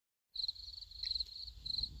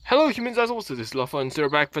Hello humans, as also this is Lopho, and so we're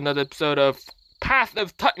back for another episode of Path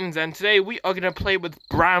of Titans, and today we are gonna play with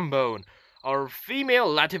Brambone, our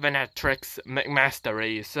female Lativenatrix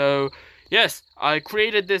McMastery. So yes, I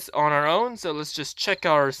created this on our own, so let's just check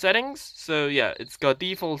our settings. So yeah, it's got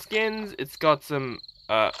default skins, it's got some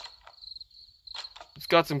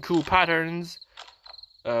cool patterns,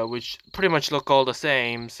 which pretty much look all the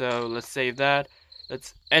same. So let's save that.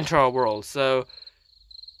 Let's enter our world. So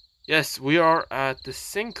yes, we are at the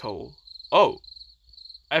sinkhole. Oh,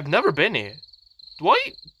 I've never been here. Do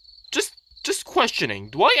I just questioning?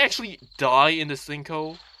 Do I actually die in the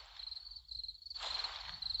sinkhole?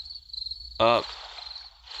 Uh,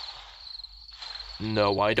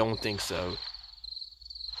 no, I don't think so.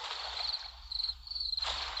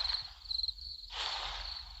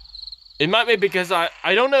 It might be because I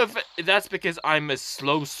don't know if that's because I'm a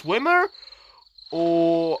slow swimmer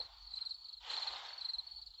or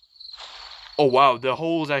oh wow, the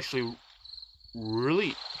hole is actually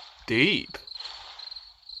really deep.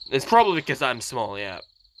 It's probably because I'm small, yeah.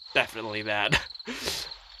 Definitely that.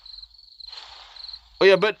 Oh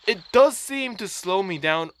yeah, but it does seem to slow me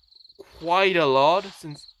down quite a lot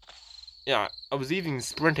since yeah, I was even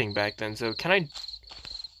sprinting back then, so can I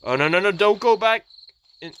oh no, don't go back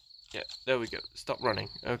in. Yeah, there we go. Stop running.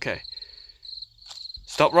 Okay.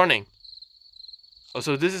 Stop running. Oh,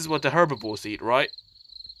 so this is what the herbivores eat, right?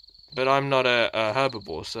 But I'm not a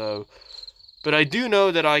herbivore, so but I do know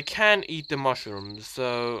that I can eat the mushrooms,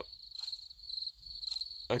 so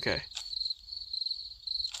okay.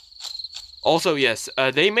 Also, yes,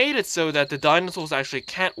 they made it so that the dinosaurs actually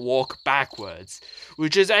can't walk backwards,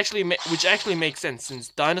 which actually makes sense since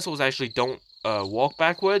dinosaurs actually don't walk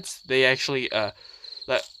backwards. They actually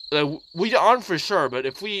like, we aren't for sure, but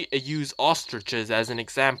if we use ostriches as an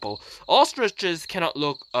example, ostriches cannot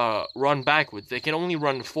run backwards. They can only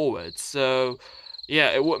run forwards. So yeah,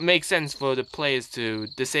 it would make sense for the players to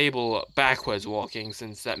disable backwards walking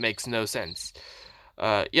since that makes no sense.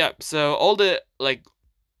 Yeah, so all the like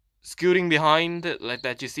scooting behind like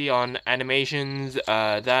that you see on animations,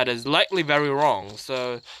 that is likely very wrong.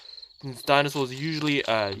 So since dinosaurs usually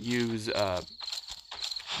use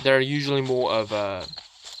they're usually more of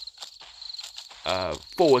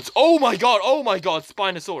forwards. Oh my god,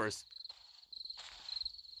 Spinosaurus.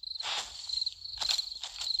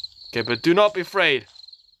 Okay, but do not be afraid.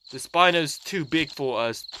 The Spino's too big for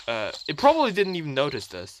us. It probably didn't even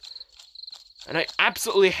notice us. And I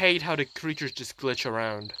absolutely hate how the creatures just glitch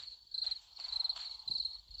around.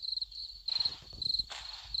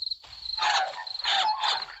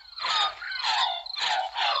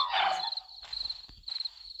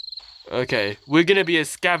 Okay, we're gonna be a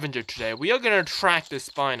scavenger today. We are gonna track the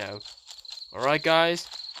Spino. Alright, guys?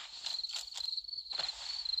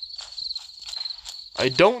 I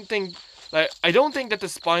don't think that the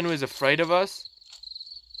Spino is afraid of us.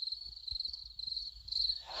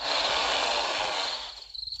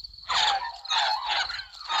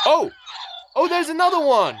 Oh! Oh, there's another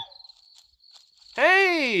one!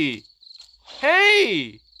 Hey!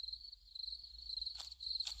 Hey!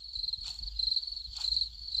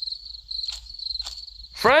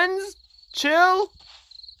 Friends? Chill?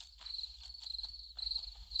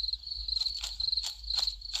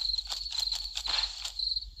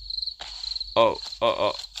 Oh.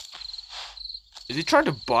 Is he trying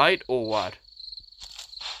to bite or what?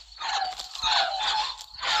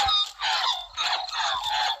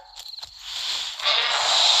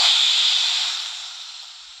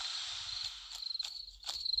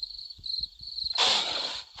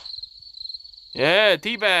 Yeah,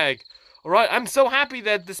 teabag. Alright, I'm so happy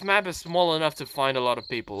that this map is small enough to find a lot of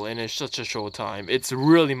people in such a short time. It's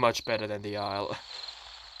really much better than the Isle.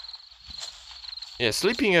 Yeah,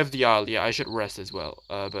 sleeping of the Isle, yeah, I should rest as well.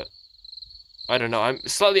 But I don't know, I'm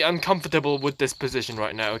slightly uncomfortable with this position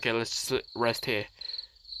right now. Okay, let's just rest here.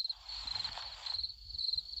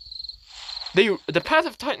 The Path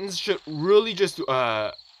of Titans should really just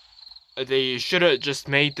they should have just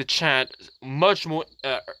made the chat much more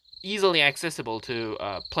easily accessible to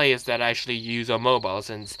players that actually use a mobile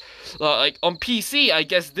since like on PC I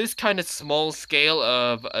guess this kind of small scale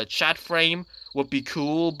of a chat frame would be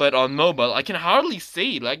cool, but on mobile I can hardly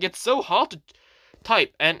see, like it's so hard to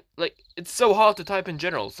type, and like it's so hard to type in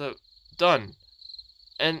general. So done.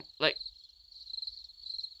 And like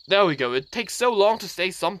there we go, it takes so long to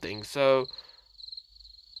say something. So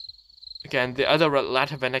again, the other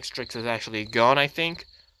Lativenatrix is actually gone, I think.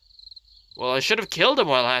 Well, I should have killed him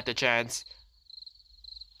while I had the chance.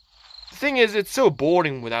 The thing is, it's so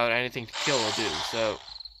boring without anything to kill or do, so...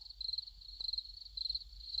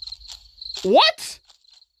 What?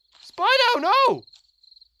 Spino, no!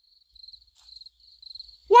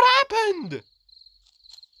 What happened?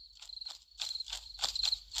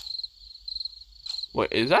 Wait,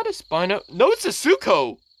 is that a Spino? No, it's a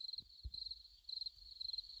Suko!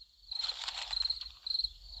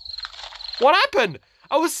 What happened?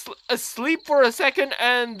 I was asleep for a second,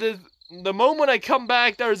 and the moment I come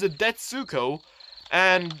back, there's a dead Suko,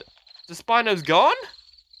 and the Spino's gone?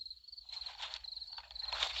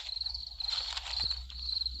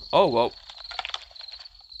 Oh, well.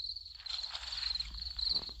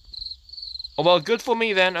 Oh, well, good for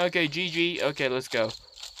me then. Okay, GG. Okay, let's go.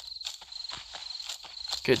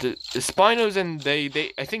 Okay, the Spinos, and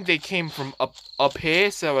I think they came from up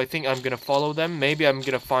here, so I think I'm gonna follow them. Maybe I'm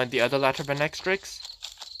gonna find the other Lativenatrix.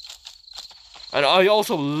 And I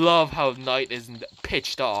also love how night isn't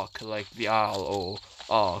pitch dark like the Owl or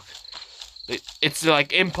Ark. It's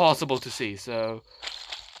like impossible to see, so...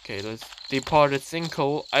 Okay, let's depart its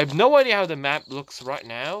sinkhole. I have no idea how the map looks right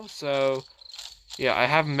now, so... Yeah, I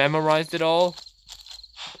haven't memorized it all.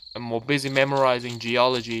 I'm more busy memorizing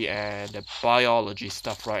geology and biology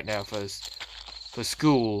stuff right now for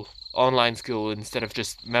school, online school, instead of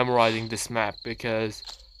just memorizing this map, because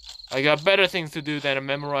I got better things to do than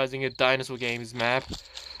memorizing a dinosaur game's map.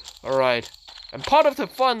 Alright, and part of the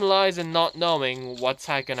fun lies in not knowing what's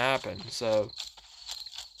gonna happen, so...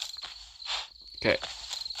 Okay.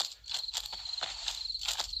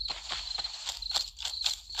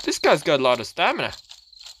 This guy's got a lot of stamina.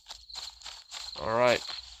 Alright.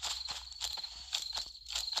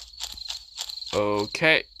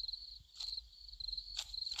 Okay.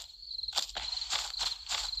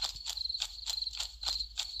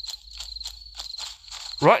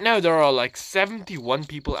 Right now there are like 71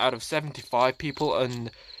 people out of 75 people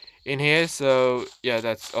in here, so yeah,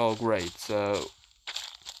 that's all great. So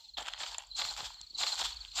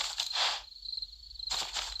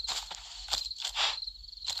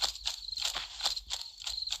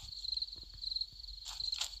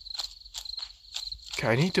okay,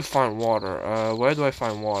 I need to find water. Where do I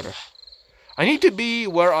find water? I need to be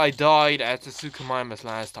where I died at the Tsukumimas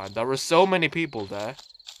last time. There were so many people there.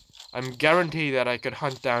 I'm guaranteed that I could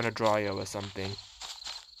hunt down a Dryo or something.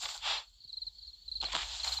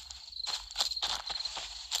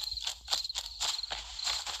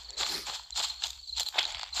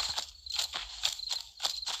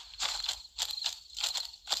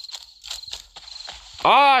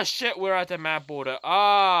 Ah, shit, we're at the map border.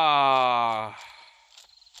 Ah.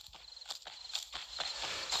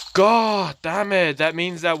 God damn it, that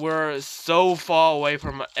means that we're so far away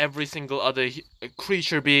from every single other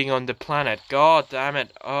creature being on the planet. God damn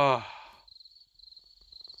it. Oh.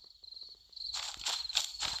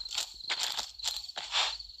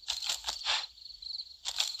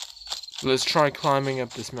 Let's try climbing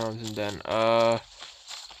up this mountain then.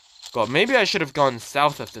 God, maybe I should have gone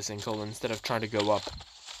south of the sinkhole instead of trying to go up.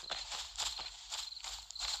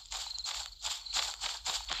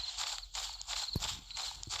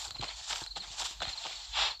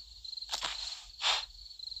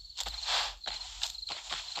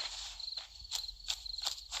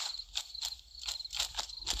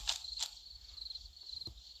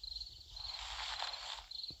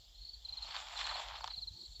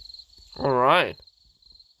 Alright.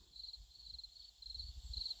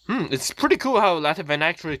 It's pretty cool how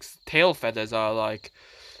Lativenatrix tail feathers are like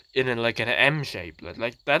in like an M shape.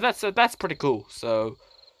 Like that's pretty cool. So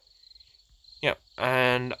yeah,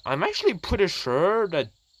 and I'm actually pretty sure that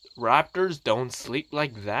raptors don't sleep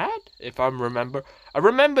like that. If I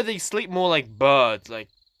remember they sleep more like birds. Like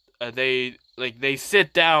they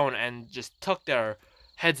sit down and just tuck their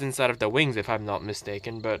heads inside of their wings. If I'm not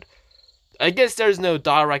mistaken, but I guess there's no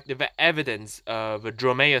direct evidence of a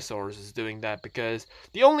Dromaeosaurus doing that, because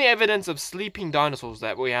the only evidence of sleeping dinosaurs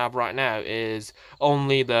that we have right now is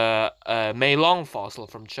only the Meilong fossil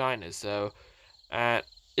from China. So,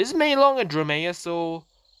 is Meilong a Dromaeosaur?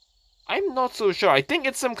 I'm not so sure. I think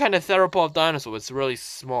it's some kind of theropod dinosaur. It's really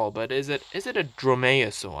small, but is it a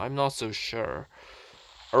Dromaeosaur? I'm not so sure.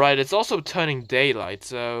 Alright, it's also turning daylight,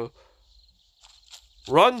 so...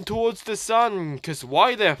 Run towards the sun, cause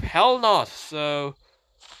why the hell not? So...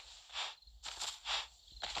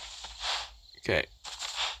 Okay.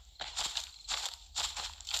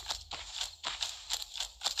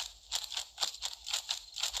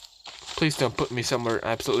 Please don't put me somewhere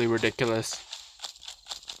absolutely ridiculous.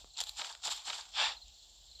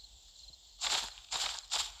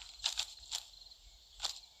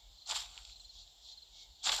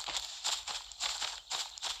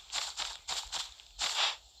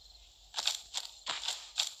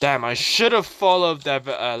 Damn, I should have followed the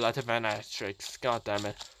Lativenatrix. God damn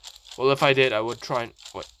it. Well, if I did, I would try and...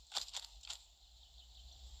 What?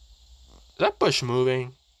 Is that bush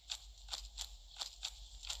moving?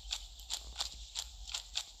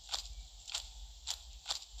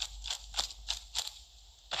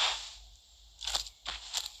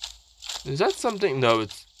 Is that something? No,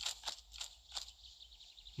 it's...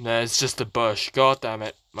 Nah, it's just a bush. God damn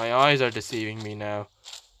it. My eyes are deceiving me now.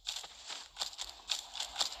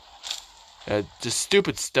 Just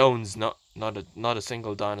stupid stones, not a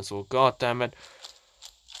single dinosaur. God damn it.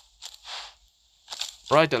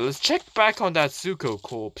 Right then, let's check back on that Zuko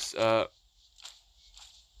corpse.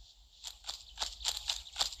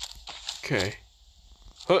 Okay.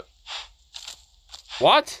 Huh.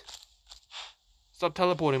 What? Stop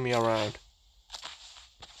teleporting me around.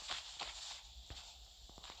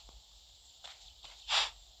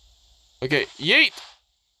 Okay, yeet!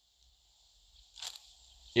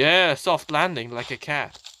 Yeah, soft landing like a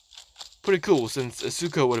cat. Pretty cool, since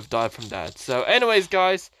Zuko would have died from that. So anyways,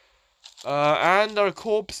 guys, and our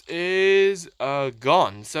corpse is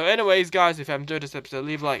gone. So anyways, guys, if you haven't enjoyed this episode,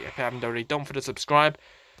 leave a like. If you haven't already, don't forget to subscribe.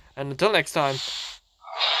 And until next time,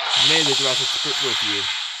 may the Jurassic Spirit with you.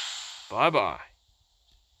 Bye-bye.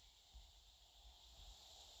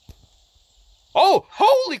 Oh,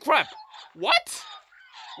 holy crap! What?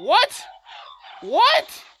 What?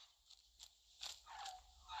 What?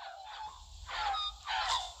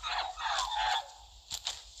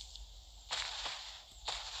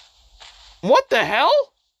 What the hell?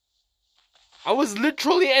 I was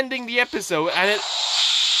literally ending the episode and it...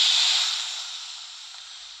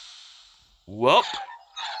 Well,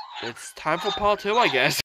 it's time for part 2, I guess.